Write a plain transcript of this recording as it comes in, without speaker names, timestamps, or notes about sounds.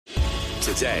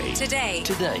Today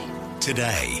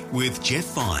with Jeff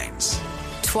Vines.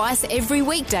 Twice every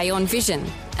weekday on Vision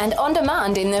and on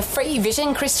demand in the free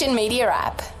Vision Christian Media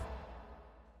app.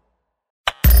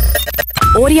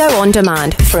 Audio on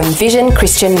demand from Vision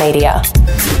Christian Media.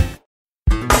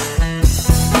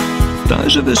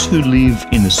 Those of us who live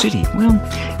in the city, well,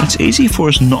 it's easy for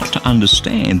us not to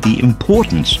understand the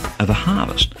importance of a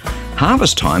harvest.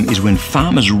 Harvest time is when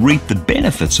farmers reap the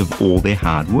benefits of all their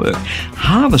hard work.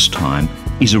 Harvest time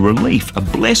is a relief, a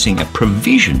blessing, a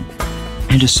provision,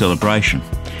 and a celebration.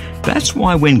 That's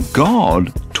why when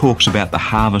God talks about the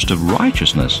harvest of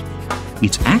righteousness,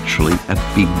 it's actually a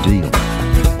big deal.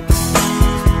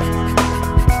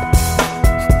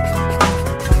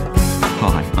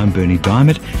 Hi, I'm Bernie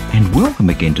Diamond, and welcome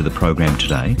again to the program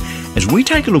today as we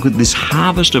take a look at this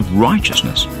harvest of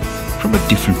righteousness from a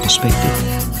different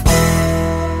perspective.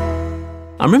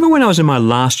 I remember when I was in my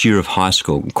last year of high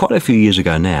school, quite a few years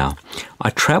ago now,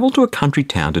 I travelled to a country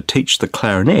town to teach the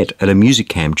clarinet at a music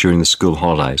camp during the school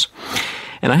holidays.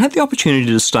 And I had the opportunity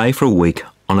to stay for a week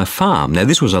on a farm. Now,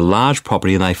 this was a large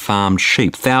property and they farmed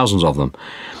sheep, thousands of them.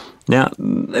 Now,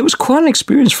 it was quite an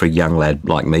experience for a young lad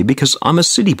like me because I'm a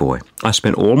city boy. I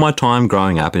spent all my time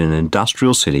growing up in an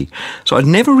industrial city, so I'd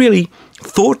never really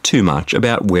thought too much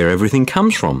about where everything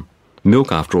comes from.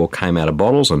 Milk, after all, came out of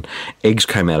bottles, and eggs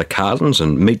came out of cartons,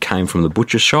 and meat came from the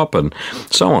butcher's shop, and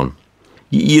so on.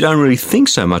 You don't really think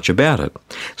so much about it.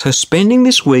 So spending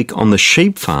this week on the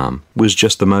sheep farm was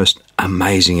just the most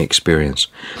amazing experience.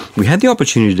 We had the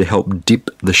opportunity to help dip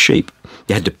the sheep.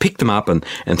 You had to pick them up and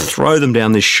throw them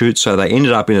down this chute so they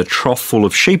ended up in a trough full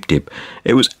of sheep dip.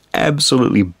 It was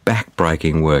absolutely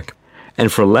back-breaking work.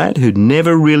 And for a lad who'd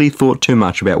never really thought too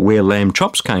much about where lamb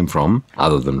chops came from,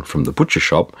 other than from the butcher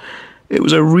shop, it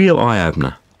was a real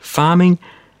eye-opener. Farming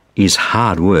is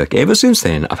hard work. Ever since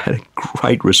then, I've had a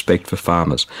great respect for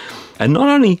farmers. And not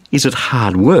only is it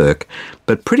hard work,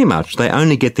 but pretty much they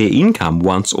only get their income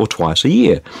once or twice a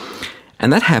year.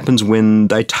 And that happens when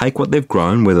they take what they've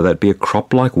grown, whether that be a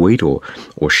crop like wheat or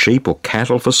sheep or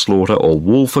cattle for slaughter or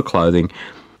wool for clothing.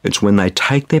 It's when they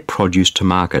take their produce to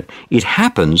market. It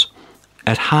happens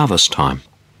at harvest time.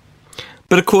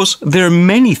 But of course, there are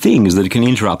many things that can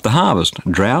interrupt the harvest.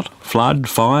 Drought, flood,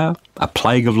 fire, a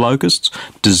plague of locusts,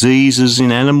 diseases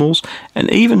in animals,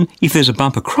 and even if there's a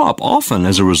bumper crop, often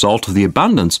as a result of the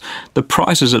abundance, the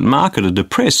prices at market are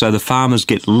depressed, so the farmers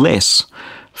get less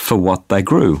for what they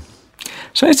grew.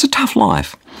 So it's a tough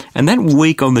life. And that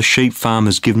week on the sheep farm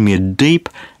has given me a deep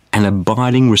and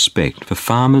abiding respect for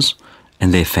farmers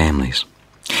and their families.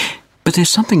 But there's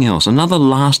something else, another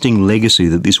lasting legacy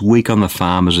that this week on the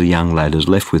farm as a young lad has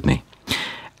left with me.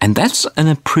 And that's an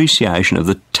appreciation of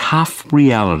the tough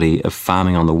reality of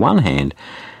farming on the one hand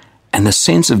and the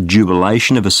sense of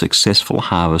jubilation of a successful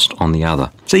harvest on the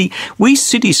other. See, we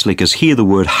city slickers hear the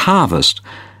word harvest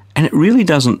and it really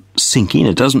doesn't sink in.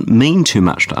 It doesn't mean too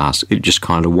much to us. It just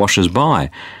kind of washes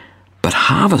by. But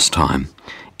harvest time,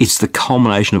 it's the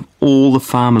culmination of all the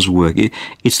farmer's work.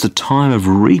 It's the time of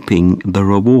reaping the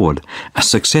reward. A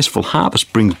successful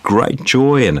harvest brings great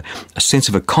joy and a sense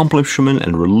of accomplishment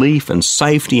and relief and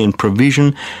safety and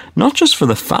provision, not just for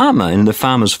the farmer and the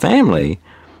farmer's family,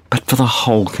 but for the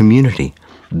whole community.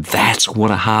 That's what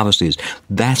a harvest is.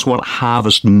 That's what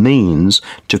harvest means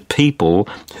to people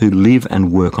who live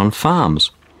and work on farms.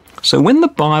 So when the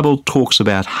Bible talks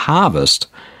about harvest,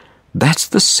 that's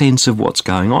the sense of what's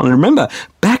going on. And remember,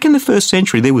 back in the first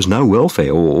century, there was no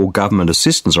welfare or government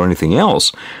assistance or anything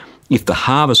else. If the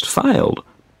harvest failed,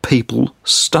 people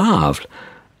starved.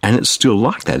 And it's still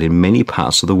like that in many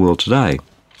parts of the world today.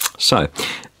 So,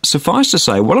 suffice to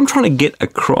say, what I'm trying to get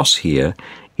across here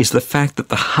is the fact that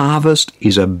the harvest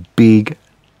is a big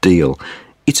deal.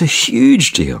 It's a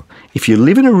huge deal. If you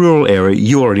live in a rural area,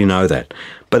 you already know that.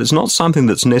 But it's not something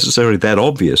that's necessarily that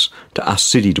obvious to us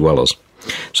city dwellers.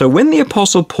 So when the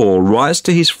Apostle Paul writes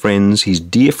to his friends, his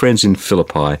dear friends in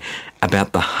Philippi,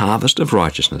 about the harvest of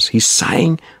righteousness, he's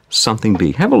saying something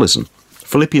big. Have a listen.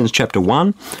 Philippians chapter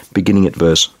 1, beginning at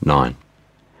verse 9.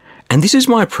 And this is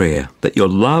my prayer, that your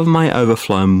love may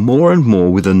overflow more and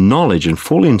more with a knowledge and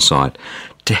full insight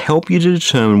to help you to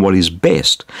determine what is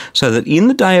best, so that in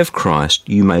the day of Christ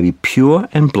you may be pure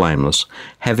and blameless,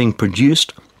 having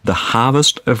produced the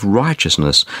harvest of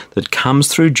righteousness that comes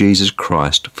through Jesus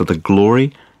Christ for the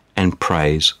glory and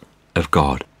praise of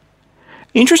God.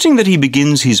 Interesting that he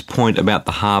begins his point about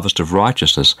the harvest of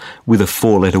righteousness with a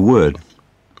four-letter word,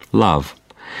 love.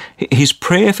 His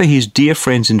prayer for his dear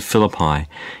friends in Philippi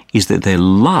is that their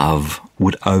love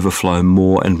would overflow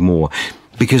more and more,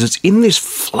 because it's in this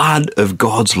flood of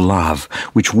God's love,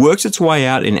 which works its way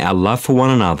out in our love for one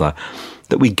another,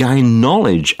 that we gain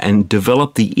knowledge and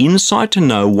develop the insight to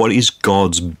know what is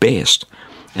God's best.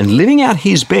 And living out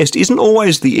His best isn't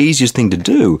always the easiest thing to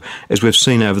do, as we've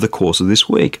seen over the course of this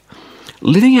week.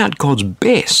 Living out God's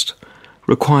best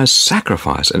requires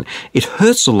sacrifice, and it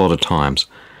hurts a lot of times.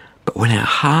 But when our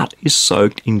heart is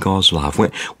soaked in God's love,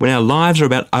 when our lives are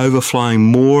about overflowing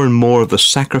more and more of the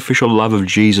sacrificial love of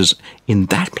Jesus in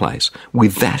that place,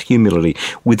 with that humility,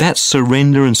 with that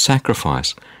surrender and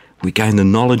sacrifice, we gain the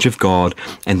knowledge of God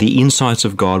and the insights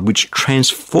of God which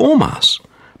transform us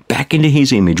back into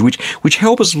His image, which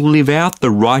help us live out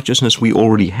the righteousness we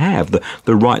already have,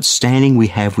 the right standing we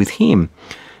have with Him,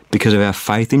 because of our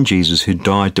faith in Jesus, who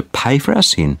died to pay for our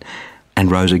sin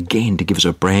and rose again to give us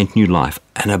a brand new life,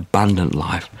 an abundant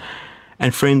life.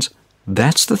 And friends,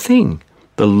 that's the thing,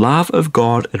 the love of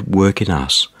God at work in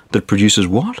us that produces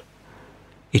what?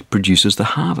 It produces the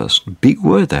harvest. Big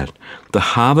word that. The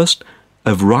harvest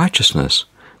of righteousness,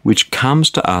 which comes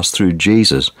to us through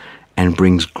Jesus and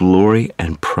brings glory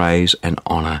and praise and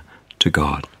honour to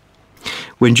God.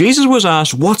 When Jesus was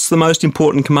asked, what's the most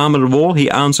important commandment of all? He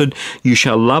answered, you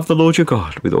shall love the Lord your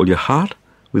God with all your heart,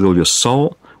 with all your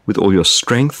soul, with all your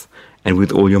strength, and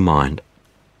with all your mind,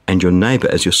 and your neighbour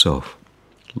as yourself.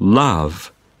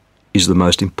 Love is the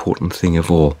most important thing of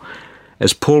all.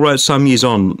 As Paul wrote some years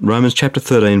on, Romans chapter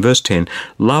 13, verse 10,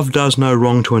 love does no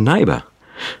wrong to a neighbour.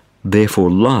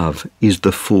 Therefore, love is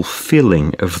the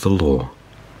fulfilling of the law.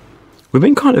 We've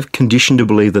been kind of conditioned to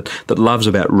believe that love's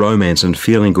about romance and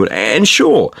feeling good. And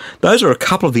sure, those are a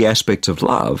couple of the aspects of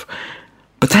love.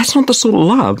 But that's not the sort of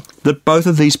love that both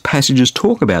of these passages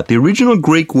talk about. The original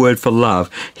Greek word for love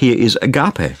here is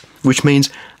agape, which means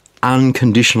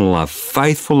unconditional love,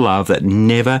 faithful love that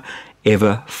never,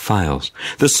 ever fails.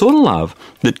 The sort of love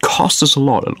that costs us a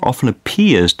lot and often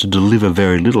appears to deliver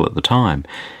very little at the time.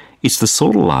 It's the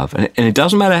sort of love, and it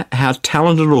doesn't matter how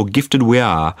talented or gifted we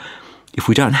are, if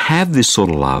we don't have this sort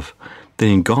of love, then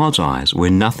in God's eyes, we're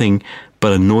nothing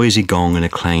but a noisy gong and a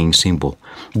clanging cymbal.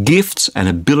 Gifts and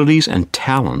abilities and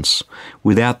talents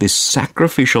without this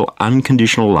sacrificial,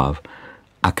 unconditional love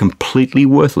are completely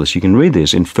worthless. You can read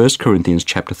this in 1 Corinthians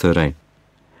chapter 13.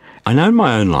 I know in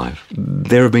my own life,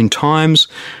 there have been times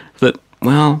that,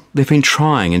 they've been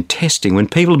trying and testing when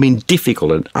people have been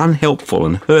difficult and unhelpful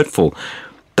and hurtful.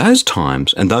 Those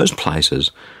times and those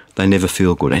places, they never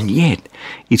feel good. And yet,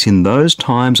 it's in those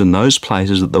times and those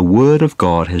places that the Word of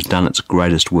God has done its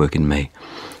greatest work in me.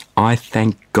 I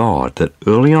thank God that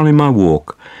early on in my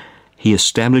walk, He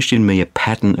established in me a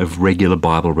pattern of regular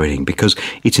Bible reading, because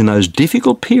it's in those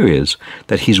difficult periods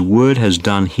that His Word has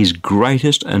done His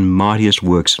greatest and mightiest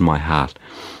works in my heart.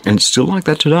 And it's still like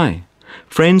that today.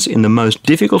 Friends, in the most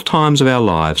difficult times of our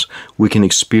lives, we can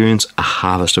experience a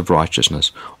harvest of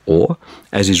righteousness, or,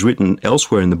 as is written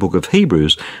elsewhere in the book of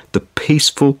Hebrews, the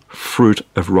peaceful fruit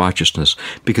of righteousness.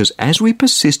 Because as we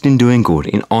persist in doing good,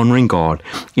 in honouring God,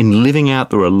 in living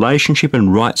out the relationship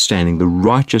and right standing, the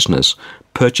righteousness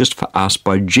purchased for us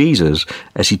by Jesus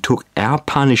as He took our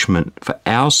punishment for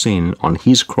our sin on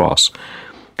His cross,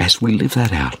 as we live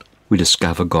that out, we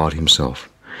discover God Himself.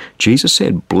 Jesus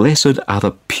said, blessed are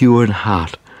the pure in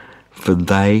heart, for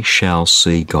they shall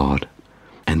see God.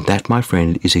 And that, my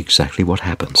friend, is exactly what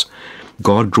happens.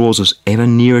 God draws us ever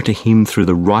nearer to Him through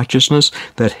the righteousness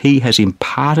that He has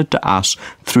imparted to us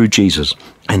through Jesus,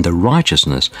 and the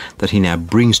righteousness that He now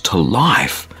brings to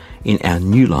life in our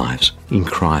new lives in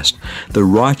Christ. The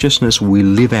righteousness we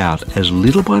live out as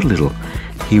little by little,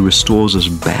 He restores us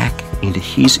back into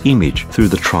His image through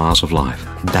the trials of life.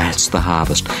 That's the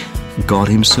harvest. God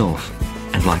Himself.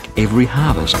 And like every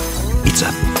harvest, it's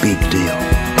a big deal.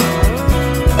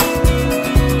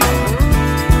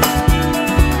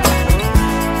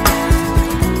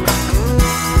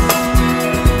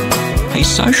 Hey,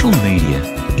 social media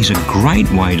is a great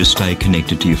way to stay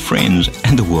connected to your friends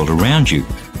and the world around you.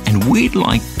 And we'd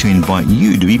like to invite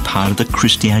you to be part of the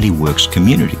Christianity Works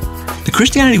community. The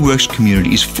Christianity Works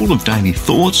community is full of daily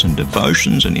thoughts and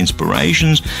devotions and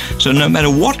inspirations, so no matter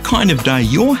what kind of day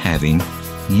you're having,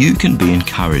 you can be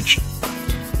encouraged.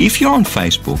 If you're on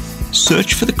Facebook,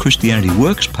 search for the Christianity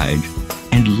Works page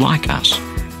and like us.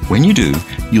 When you do,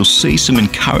 you'll see some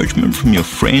encouragement from your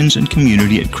friends and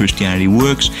community at Christianity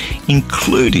Works,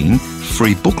 including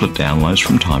free booklet downloads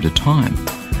from time to time.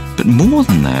 But more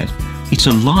than that, it's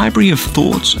a library of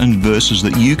thoughts and verses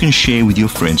that you can share with your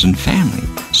friends and family.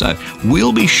 So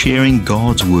we'll be sharing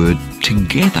God's Word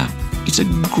together. It's a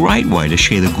great way to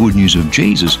share the good news of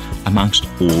Jesus amongst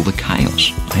all the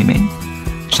chaos. Amen?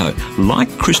 So, like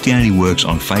Christianity Works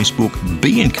on Facebook,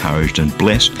 be encouraged and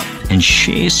blessed, and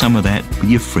share some of that with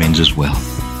your friends as well.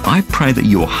 I pray that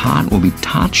your heart will be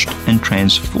touched and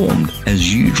transformed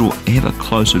as you draw ever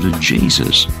closer to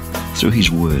Jesus through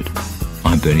his word.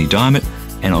 I'm Bernie Diamond,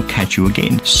 and I'll catch you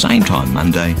again same time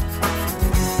Monday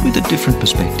with a different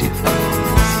perspective.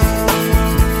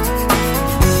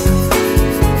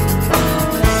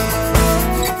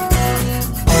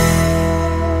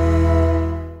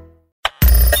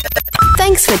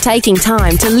 Thanks for taking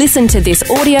time to listen to this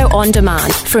audio on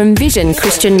demand from Vision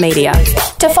Christian Media.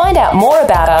 To find out more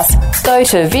about us, go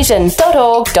to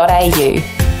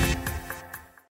vision.org.au.